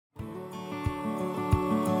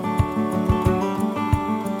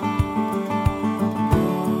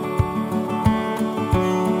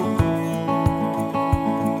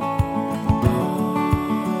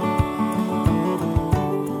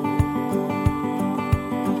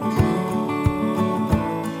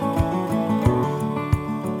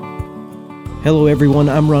Hello everyone,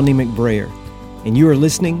 I'm Ronnie McBrayer, and you are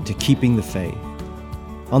listening to Keeping the Faith.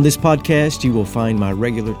 On this podcast, you will find my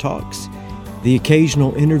regular talks, the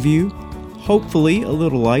occasional interview, hopefully a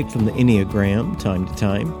little light from the Enneagram time to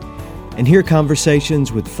time, and hear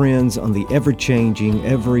conversations with friends on the ever-changing,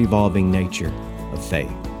 ever-evolving nature of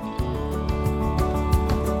faith.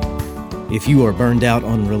 If you are burned out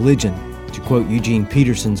on religion, to quote Eugene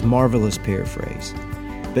Peterson's marvelous paraphrase,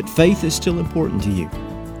 but faith is still important to you,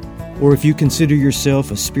 or if you consider yourself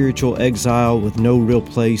a spiritual exile with no real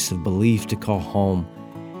place of belief to call home,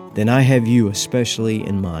 then I have you especially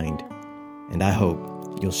in mind, and I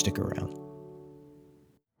hope you'll stick around.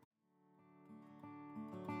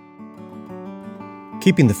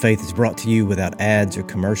 Keeping the Faith is brought to you without ads or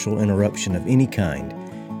commercial interruption of any kind,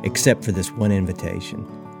 except for this one invitation.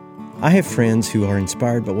 I have friends who are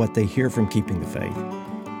inspired by what they hear from Keeping the Faith,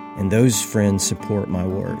 and those friends support my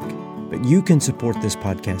work. But you can support this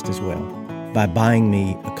podcast as well by buying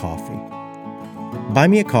me a coffee. Buy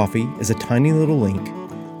Me a Coffee is a tiny little link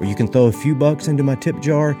where you can throw a few bucks into my tip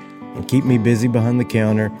jar and keep me busy behind the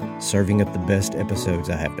counter serving up the best episodes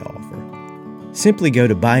I have to offer. Simply go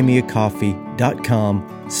to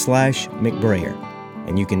buymeacoffee.com/McBrayer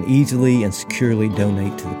and you can easily and securely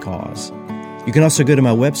donate to the cause. You can also go to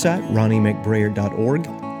my website, ronniemcbrayer.org,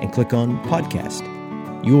 and click on Podcast.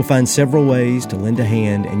 You will find several ways to lend a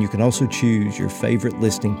hand, and you can also choose your favorite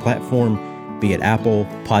listening platform, be it Apple,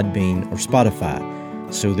 Podbean, or Spotify,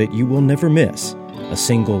 so that you will never miss a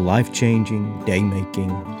single life-changing, day-making,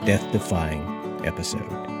 death-defying episode.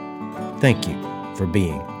 Thank you for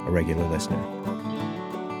being a regular listener.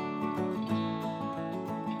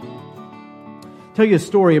 I'll tell you a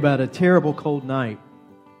story about a terrible cold night,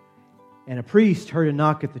 and a priest heard a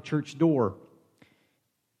knock at the church door.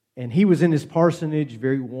 And he was in his parsonage,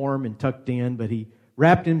 very warm and tucked in, but he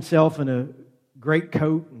wrapped himself in a great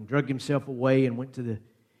coat and dragged himself away and went to the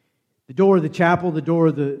door of the chapel, the door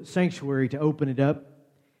of the sanctuary, to open it up.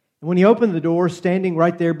 And when he opened the door, standing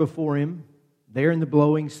right there before him, there in the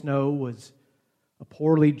blowing snow, was a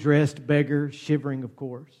poorly dressed beggar, shivering, of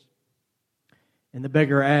course. And the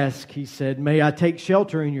beggar asked, he said, "May I take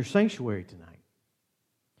shelter in your sanctuary tonight?"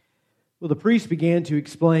 Well, the priest began to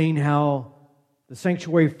explain how the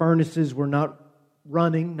sanctuary furnaces were not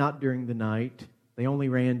running, not during the night. They only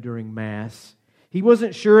ran during Mass. He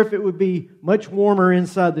wasn't sure if it would be much warmer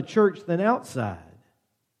inside the church than outside.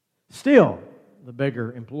 Still, the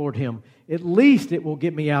beggar implored him, "At least it will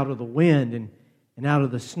get me out of the wind and out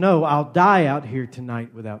of the snow. I'll die out here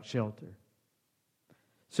tonight without shelter."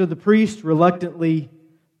 So the priest reluctantly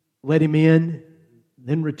let him in,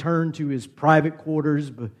 then returned to his private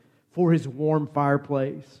quarters before his warm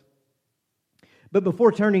fireplace. But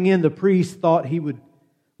before turning in, the priest thought he would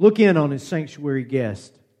look in on his sanctuary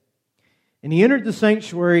guest. And he entered the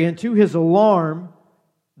sanctuary, and to his alarm,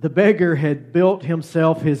 the beggar had built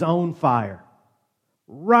himself his own fire.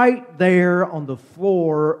 Right there on the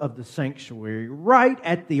floor of the sanctuary, right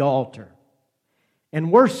at the altar.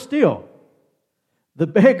 And worse still, the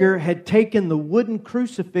beggar had taken the wooden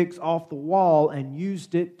crucifix off the wall and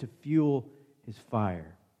used it to fuel his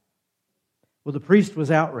fire. Well, the priest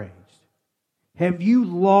was outraged. "Have you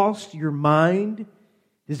lost your mind?"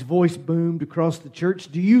 His voice boomed across the church.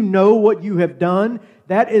 "Do you know what you have done?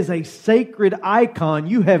 That is a sacred icon.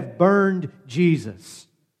 You have burned Jesus."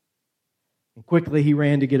 And quickly he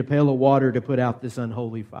ran to get a pail of water to put out this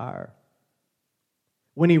unholy fire.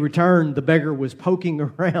 When he returned, the beggar was poking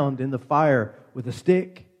around in the fire with a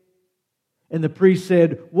stick. And the priest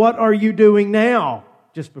said, "What are you doing now?"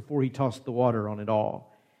 just before he tossed the water on it all.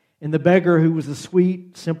 And the beggar, who was a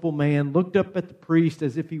sweet, simple man, looked up at the priest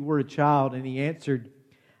as if he were a child, and he answered,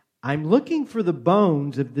 "I'm looking for the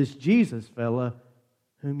bones of this Jesus fella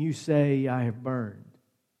whom you say I have burned."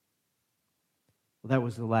 Well, that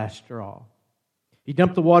was the last straw. He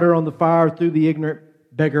dumped the water on the fire, threw the ignorant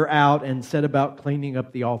beggar out, and set about cleaning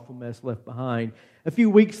up the awful mess left behind. A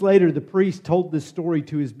few weeks later, the priest told this story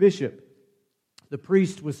to his bishop. The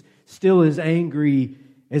priest was still as angry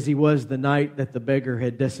as he was the night that the beggar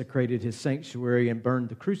had desecrated his sanctuary and burned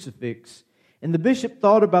the crucifix. And the bishop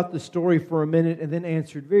thought about the story for a minute and then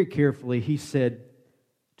answered very carefully. He said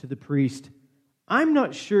to the priest, "I'm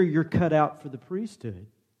not sure you're cut out for the priesthood."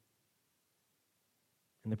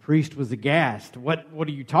 And the priest was aghast. What are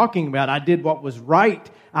you talking about? I did what was right.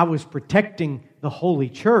 I was protecting the holy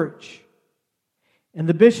church." And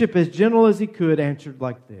the bishop, as gentle as he could, answered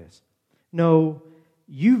like this: "No,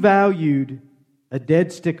 you valued a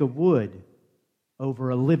dead stick of wood over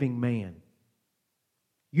a living man.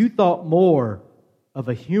 You thought more of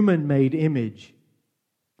a human-made image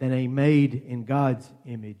than a made in God's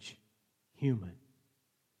image human."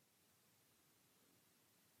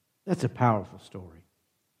 That's a powerful story.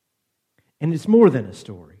 And it's more than a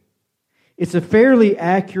story. It's a fairly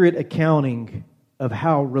accurate accounting of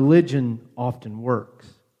how religion often works.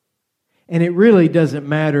 And it really doesn't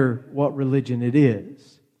matter what religion it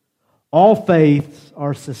is. All faiths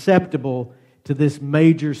are susceptible to this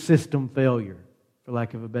major system failure, for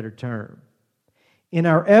lack of a better term. In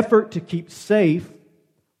our effort to keep safe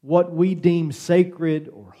what we deem sacred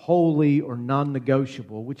or holy or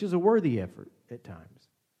non-negotiable, which is a worthy effort at times,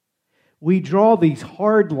 we draw these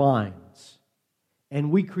hard lines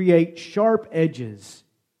and we create sharp edges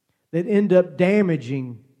that end up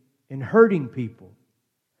damaging and hurting people,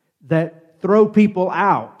 that throw people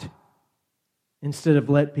out instead of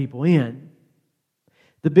let people in.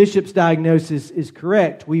 The bishop's diagnosis is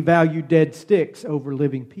correct. We value dead sticks over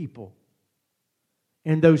living people.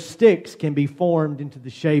 And those sticks can be formed into the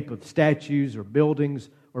shape of statues or buildings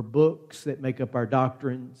or books that make up our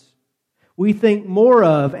doctrines. We think more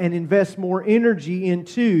of and invest more energy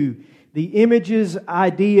into the images,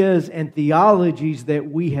 ideas, and theologies that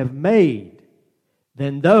we have made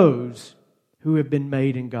than those who have been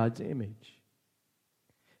made in God's image.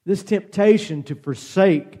 This temptation to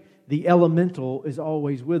forsake the elemental is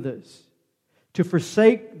always with us. To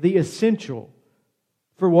forsake the essential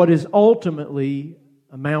for what is ultimately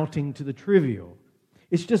amounting to the trivial.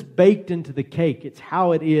 It's just baked into the cake. It's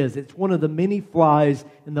how it is. It's one of the many flies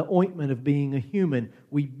in the ointment of being a human.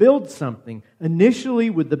 We build something initially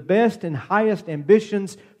with the best and highest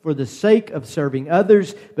ambitions for the sake of serving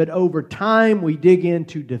others, but over time we dig in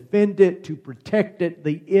to defend it, to protect it,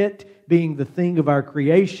 the it being the thing of our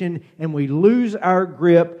creation, and we lose our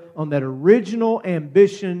grip on that original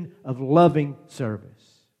ambition of loving service.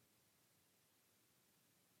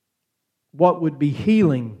 What would be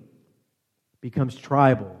healing becomes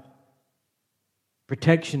tribal.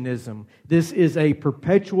 Protectionism. This is a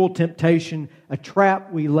perpetual temptation, a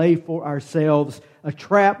trap we lay for ourselves, a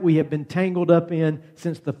trap we have been tangled up in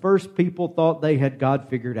since the first people thought they had God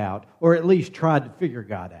figured out, or at least tried to figure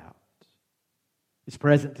God out. It's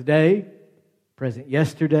present today, present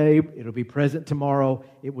yesterday, it'll be present tomorrow.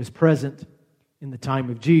 It was present in the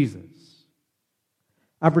time of Jesus.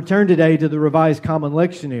 I've returned today to the Revised Common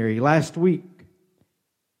Lectionary. Last week,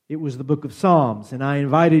 it was the book of Psalms, and I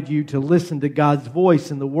invited you to listen to God's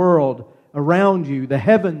voice in the world around you. The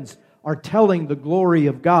heavens are telling the glory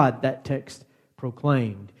of God, that text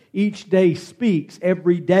proclaimed. Each day speaks,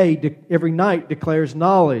 every night declares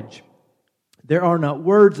knowledge. There are not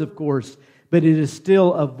words, of course, but it is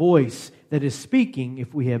still a voice that is speaking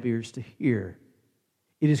if we have ears to hear.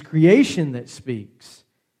 It is creation that speaks.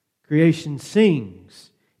 Creation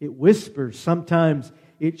sings. It whispers. Sometimes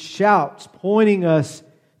it shouts, pointing us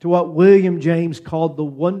to what William James called the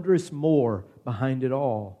wondrous more behind it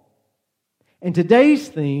all. And today's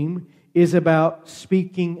theme is about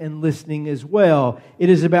speaking and listening as well. It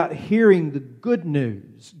is about hearing the good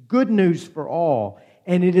news for all.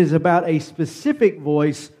 And it is about a specific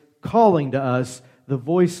voice calling to us, the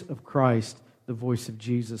voice of Christ, the voice of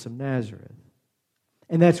Jesus of Nazareth.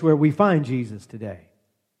 And that's where we find Jesus today,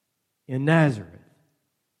 in Nazareth,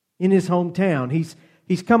 in his hometown.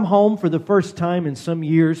 He's come home for the first time in some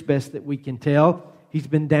years, best that we can tell. He's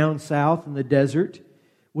been down south in the desert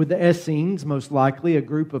with the Essenes, most likely, a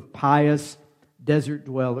group of pious desert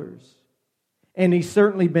dwellers. And he's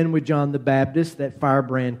certainly been with John the Baptist, that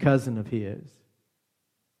firebrand cousin of his.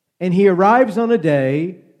 And he arrives on a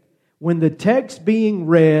day when the text being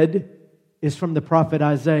read is from the prophet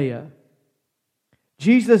Isaiah.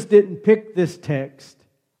 Jesus didn't pick this text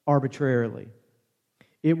arbitrarily.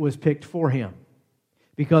 It was picked for him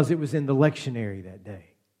because it was in the lectionary that day.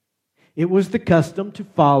 It was the custom to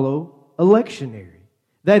follow a lectionary.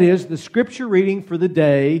 That is, the scripture reading for the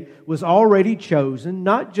day was already chosen,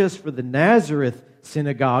 not just for the Nazareth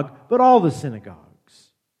synagogue, but all the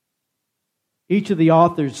synagogues. Each of the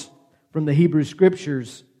authors from the Hebrew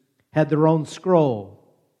scriptures had their own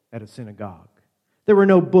scroll at a synagogue. There were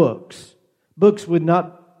no books. Books would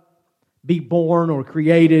not be born or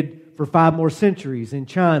created for 5 more centuries in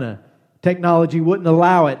China. Technology wouldn't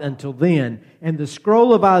allow it until then. And the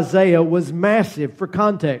scroll of Isaiah was massive. For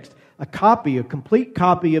context, a complete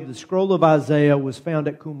copy of the scroll of Isaiah was found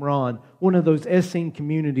at Qumran, one of those Essene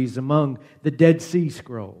communities among the Dead Sea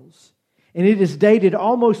Scrolls. And it is dated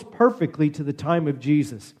almost perfectly to the time of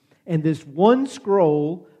Jesus. And this one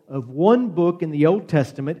scroll of one book in the Old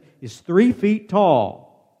Testament is 3 feet tall.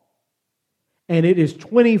 And it is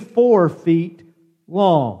 24 feet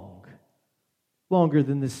long. Longer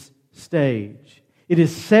than this stage. It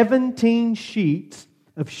is 17 sheets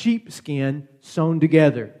of sheepskin sewn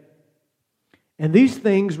together. And these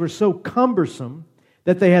things were so cumbersome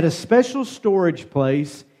that they had a special storage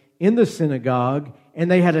place in the synagogue, and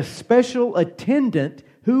they had a special attendant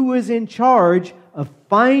who was in charge of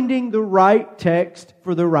finding the right text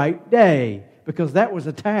for the right day, because that was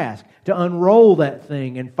a task, to unroll that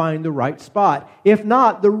thing and find the right spot. If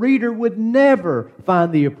not, the reader would never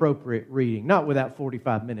find the appropriate reading, not without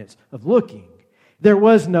 45 minutes of looking. There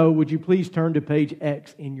was no, would you please turn to page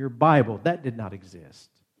X in your Bible? That did not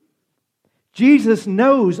exist. Jesus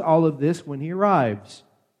knows all of this when He arrives,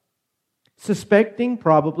 suspecting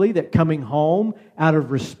probably that coming home out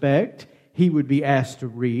of respect, He would be asked to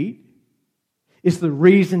read. It's the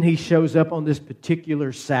reason He shows up on this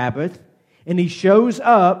particular Sabbath, and He shows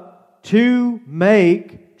up to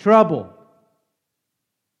make trouble.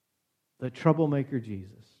 The troublemaker Jesus.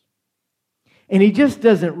 And He just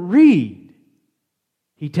doesn't read.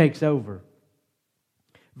 He takes over.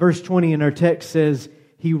 Verse 20 in our text says,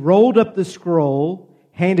 He rolled up the scroll,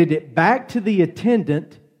 handed it back to the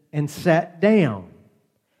attendant, and sat down.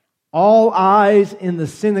 All eyes in the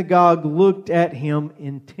synagogue looked at Him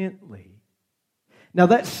intently. Now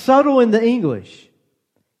that's subtle in the English.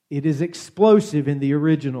 It is explosive in the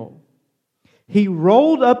original. He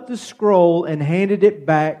rolled up the scroll and handed it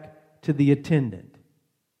back to the attendant.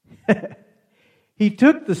 He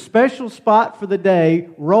took the special spot for the day,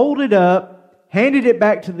 rolled it up, handed it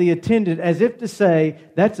back to the attendant as if to say,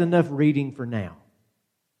 that's enough reading for now.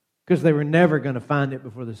 Because they were never going to find it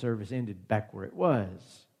before the service ended back where it was.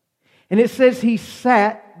 And it says He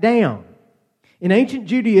sat down. In ancient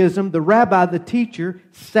Judaism, the rabbi, the teacher,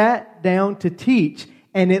 sat down to teach.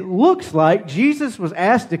 And it looks like Jesus was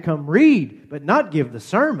asked to come read, but not give the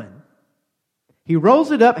sermon. He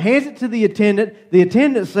rolls it up, hands it to the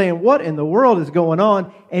attendant saying, what in the world is going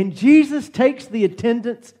on? And Jesus takes the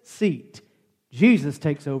attendant's seat. Jesus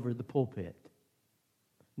takes over the pulpit.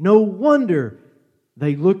 No wonder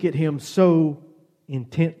they look at Him so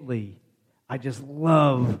intently. I just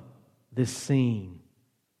love this scene.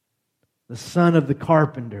 The son of the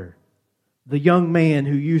carpenter, the young man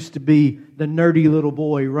who used to be the nerdy little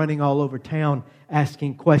boy running all over town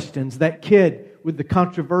asking questions. That kid with the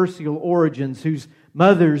controversial origins whose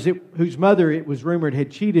mother it was rumored had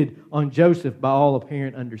cheated on Joseph by all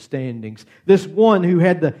apparent understandings. This one who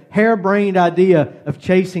had the harebrained idea of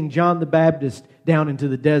chasing John the Baptist down into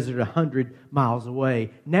the desert 100 miles away.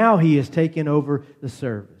 Now he has taken over the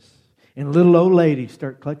service. And little old ladies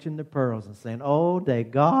start clutching their pearls and saying, oh, day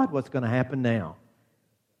God, what's going to happen now?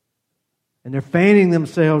 And they're fanning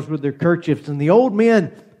themselves with their kerchiefs. And the old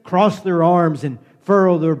men cross their arms and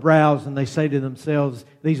furrow their brows. And they say to themselves,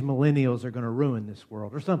 these millennials are going to ruin this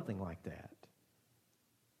world. Or something like that.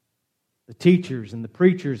 The teachers and the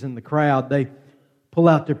preachers in the crowd, they pull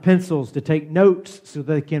out their pencils to take notes so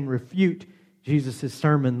they can refute Jesus'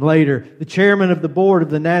 sermon later. The chairman of the board of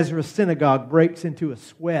the Nazareth synagogue breaks into a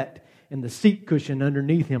sweat. And the seat cushion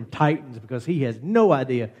underneath him tightens because he has no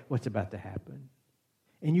idea what's about to happen.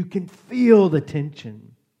 And you can feel the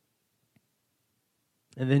tension.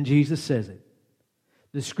 And then Jesus says it.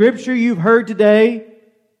 The scripture you've heard today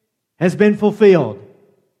has been fulfilled.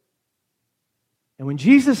 And when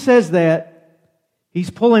Jesus says that, He's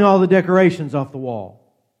pulling all the decorations off the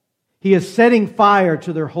wall. He is setting fire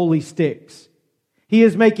to their holy sticks. He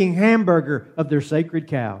is making hamburger of their sacred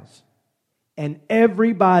cows. And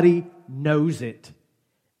everybody knows it.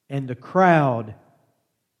 And the crowd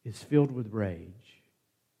is filled with rage.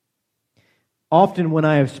 Often when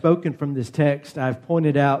I have spoken from this text, I've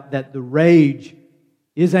pointed out that the rage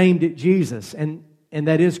is aimed at Jesus, and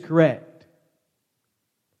that is correct.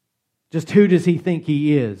 Just who does He think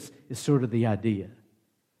He is sort of the idea.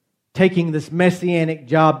 Taking this messianic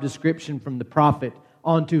job description from the prophet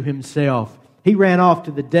onto Himself. He ran off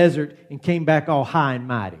to the desert and came back all high and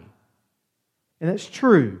mighty. And that's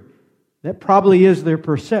true. That probably is their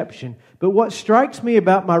perception. But what strikes me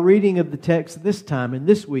about my reading of the text this time and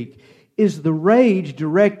this week is the rage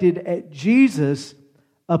directed at Jesus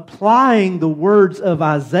applying the words of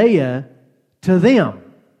Isaiah to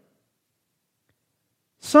them.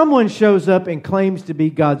 Someone shows up and claims to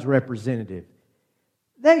be God's representative.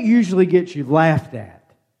 That usually gets you laughed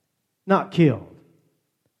at, not killed.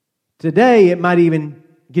 Today, it might even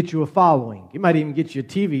get you a following. It might even get you a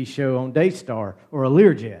TV show on Daystar or a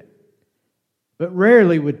Learjet. But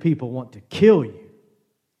rarely would people want to kill you.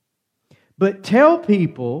 But tell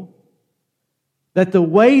people that the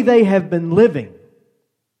way they have been living,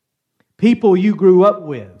 people you grew up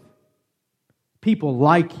with, people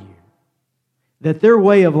like you, that their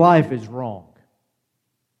way of life is wrong.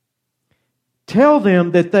 Tell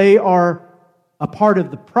them that they are a part of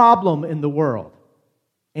the problem in the world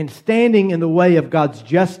and standing in the way of God's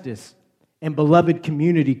justice and beloved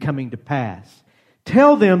community coming to pass.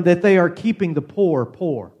 Tell them that they are keeping the poor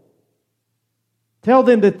poor Tell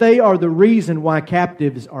them that they are the reason why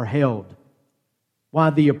captives are held,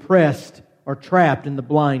 why the oppressed are trapped and the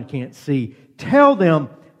blind can't see. Tell them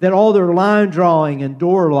that all their line drawing and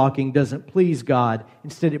door locking doesn't please God.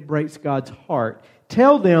 Instead, it breaks God's heart.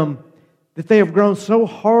 Tell them that they have grown so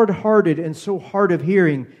hard-hearted and so hard of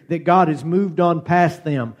hearing that God has moved on past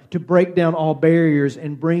them to break down all barriers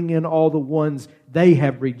and bring in all the ones they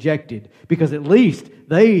have rejected, because at least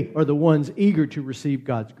they are the ones eager to receive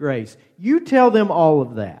God's grace. You tell them all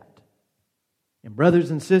of that. And brothers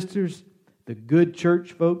and sisters, the good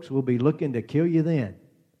church folks will be looking to kill you then,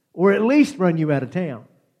 or at least run you out of town.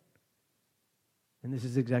 And this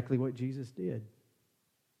is exactly what Jesus did.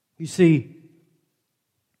 You see,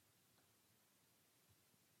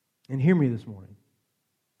 and hear me this morning,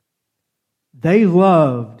 they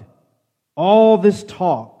loved all this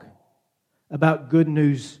talk about good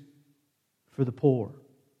news for the poor.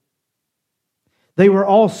 They were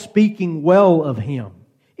all speaking well of Him,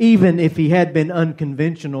 even if He had been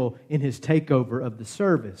unconventional in His takeover of the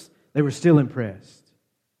service. They were still impressed.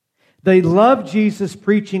 They loved Jesus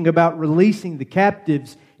preaching about releasing the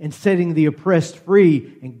captives and setting the oppressed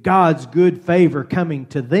free and God's good favor coming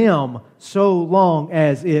to them so long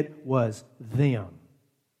as it was them.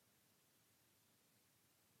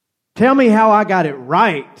 Tell me how I got it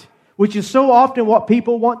right, which is so often what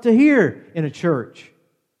people want to hear in a church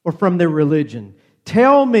or from their religion.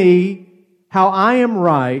 Tell me how I am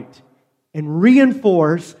right and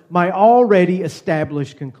reinforce my already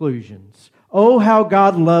established conclusions. Oh, how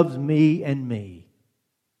God loves me and me.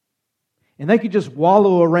 And they could just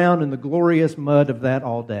wallow around in the glorious mud of that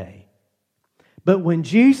all day. But when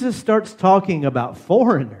Jesus starts talking about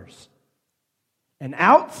foreigners and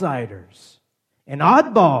outsiders and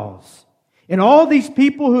oddballs and all these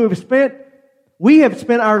people who we have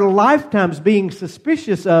spent our lifetimes being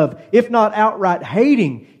suspicious of, if not outright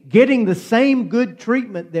hating, getting the same good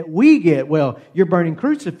treatment that we get, well, you're burning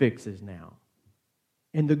crucifixes now.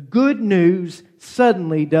 And the good news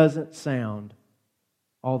suddenly doesn't sound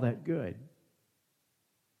all that good.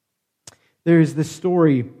 There's this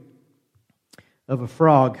story of a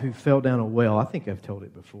frog who fell down a well. I think I've told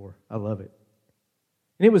it before. I love it.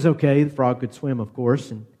 And it was okay. The frog could swim, of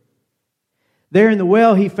course. And there in the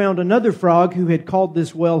well, he found another frog who had called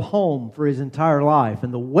this well home for his entire life.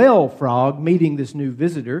 And the well frog, meeting this new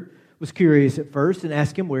visitor, was curious at first and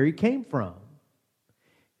asked him where he came from.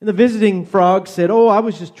 And the visiting frog said, "Oh, I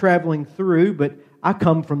was just traveling through, but I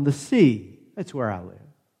come from the sea. That's where I live."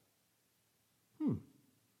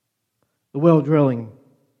 The well-drilling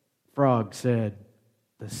frog said,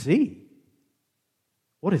 "The sea?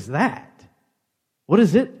 What is that? What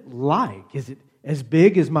is it like? Is it as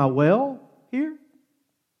big as my well here?"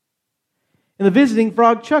 And the visiting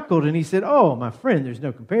frog chuckled and he said, "Oh, my friend, there's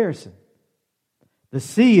no comparison. The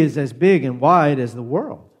sea is as big and wide as the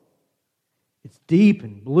world. It's deep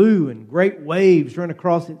and blue, and great waves run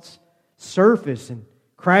across its surface and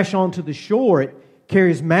crash onto the shore. It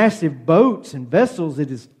carries massive boats and vessels.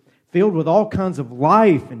 It is filled with all kinds of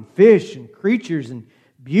life and fish and creatures and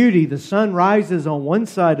beauty. The sun rises on one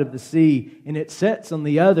side of the sea and it sets on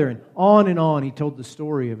the other." And on he told the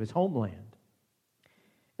story of his homeland.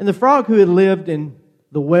 And the frog who had lived in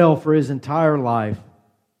the well for his entire life,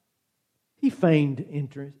 he feigned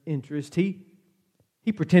interest.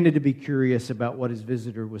 He pretended to be curious about what his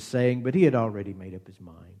visitor was saying, but he had already made up his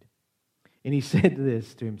mind. And he said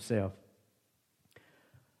this to himself: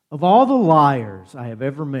 "Of all the liars I have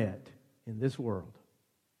ever met in this world,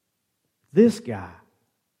 this guy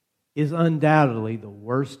is undoubtedly the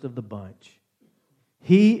worst of the bunch.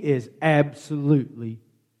 He is absolutely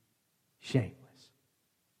shameless."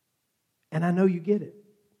 And I know you get it.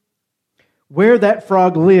 Where that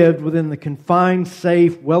frog lived within the confined,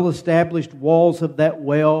 safe, well-established walls of that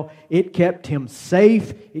well, it kept him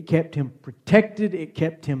safe, it kept him protected, it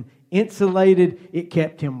kept him insulated, it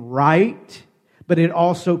kept him right, but it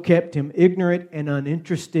also kept him ignorant and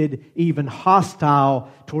uninterested, even hostile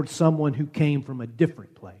towards someone who came from a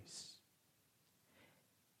different place.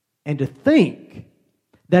 And to think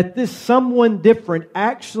that this someone different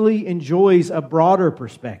actually enjoys a broader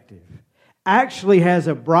perspective, actually has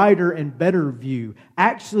a brighter and better view,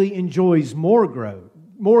 actually enjoys more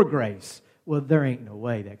grace, well, there ain't no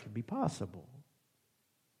way that could be possible.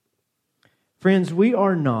 Friends, we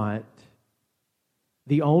are not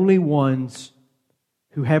the only ones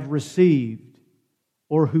who have received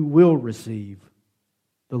or who will receive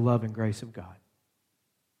the love and grace of God.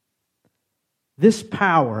 This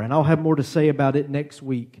power, and I'll have more to say about it next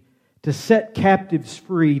week, to set captives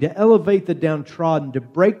free, to elevate the downtrodden, to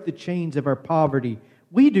break the chains of our poverty.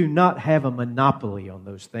 We do not have a monopoly on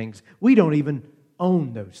those things. We don't even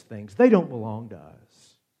own those things. They don't belong to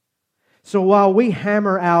us. So while we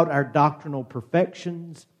hammer out our doctrinal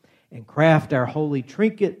perfections and craft our holy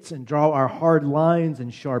trinkets and draw our hard lines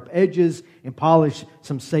and sharp edges and polish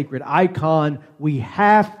some sacred icon, we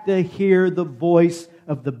have to hear the voice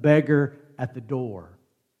of the beggar at the door.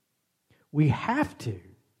 We have to.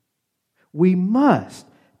 We must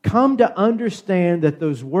come to understand that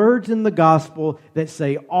those words in the gospel that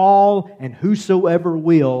say all and whosoever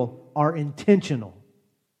will are intentional.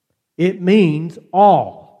 It means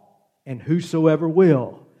all and whosoever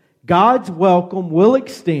will. God's welcome will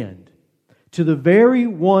extend to the very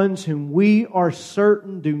ones whom we are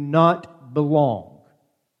certain do not belong,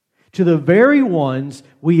 to the very ones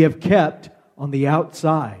we have kept on the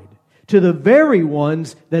outside, to the very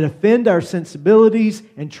ones that offend our sensibilities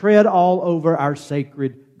and tread all over our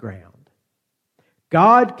sacred ground.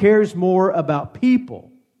 God cares more about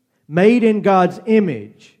people made in God's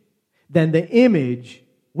image than the image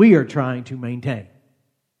we are trying to maintain.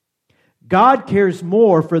 God cares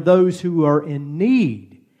more for those who are in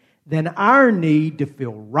need than our need to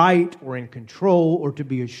feel right or in control or to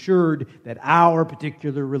be assured that our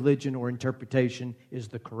particular religion or interpretation is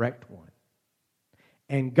the correct one.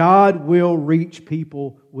 And God will reach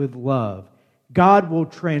people with love. God will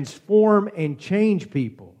transform and change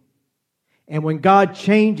people. And when God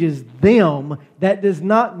changes them, that does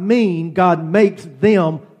not mean God makes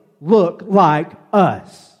them look like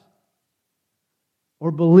us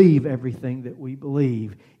or believe everything that we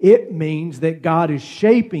believe. It means that God is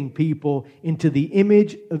shaping people into the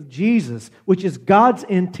image of Jesus, which is God's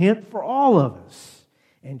intent for all of us.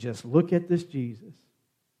 And just look at this Jesus.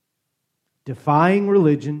 Defying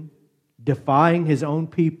religion, defying His own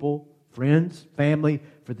people, friends, family,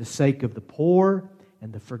 for the sake of the poor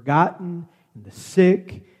and the forgotten and the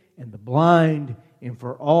sick and the blind, and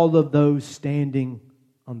for all of those standing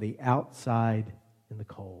on the outside in the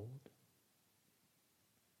cold.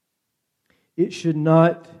 It should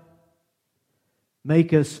not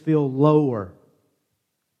make us feel lower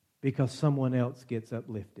because someone else gets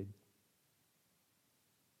uplifted.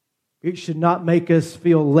 It should not make us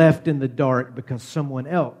feel left in the dark because someone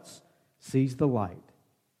else sees the light.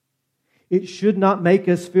 It should not make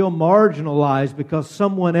us feel marginalized because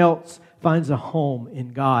someone else finds a home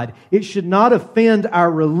in God. It should not offend our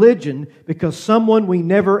religion because someone we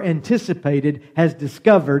never anticipated has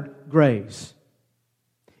discovered grace.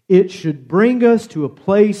 It should bring us to a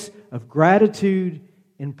place of gratitude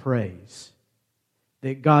and praise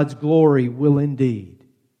that God's glory will indeed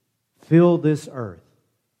fill this earth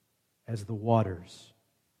as the waters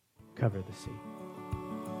cover the sea.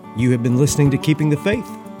 You have been listening to Keeping the Faith,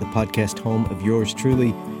 the podcast home of yours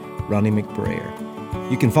truly, Ronnie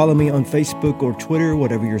McBrayer. You can follow me on Facebook or Twitter,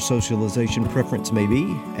 whatever your socialization preference may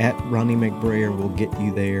be. At Ronnie McBrayer will get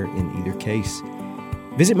you there in either case.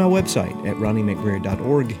 Visit my website at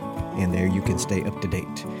ronniemcbrayer.org, and there you can stay up to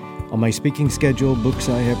date on my speaking schedule, books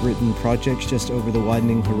I have written, projects just over the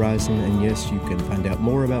widening horizon, and yes, you can find out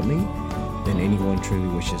more about me than anyone truly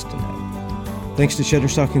wishes to know. Thanks to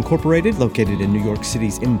Shutterstock Incorporated, located in New York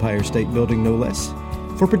City's Empire State Building, no less,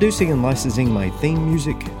 for producing and licensing my theme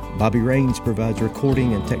music. Bobby Raines provides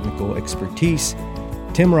recording and technical expertise.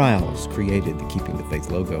 Tim Riles created the Keeping the Faith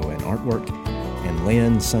logo and artwork. And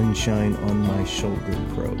Lynn Sunshine on My Shoulder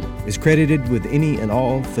Pro is credited with any and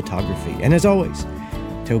all photography. And as always,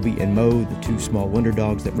 Toby and Mo, the two small wonder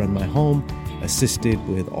dogs that run my home, assisted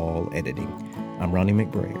with all editing. I'm Ronnie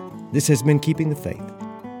McBrayer. This has been Keeping the Faith,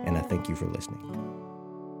 and I thank you for listening.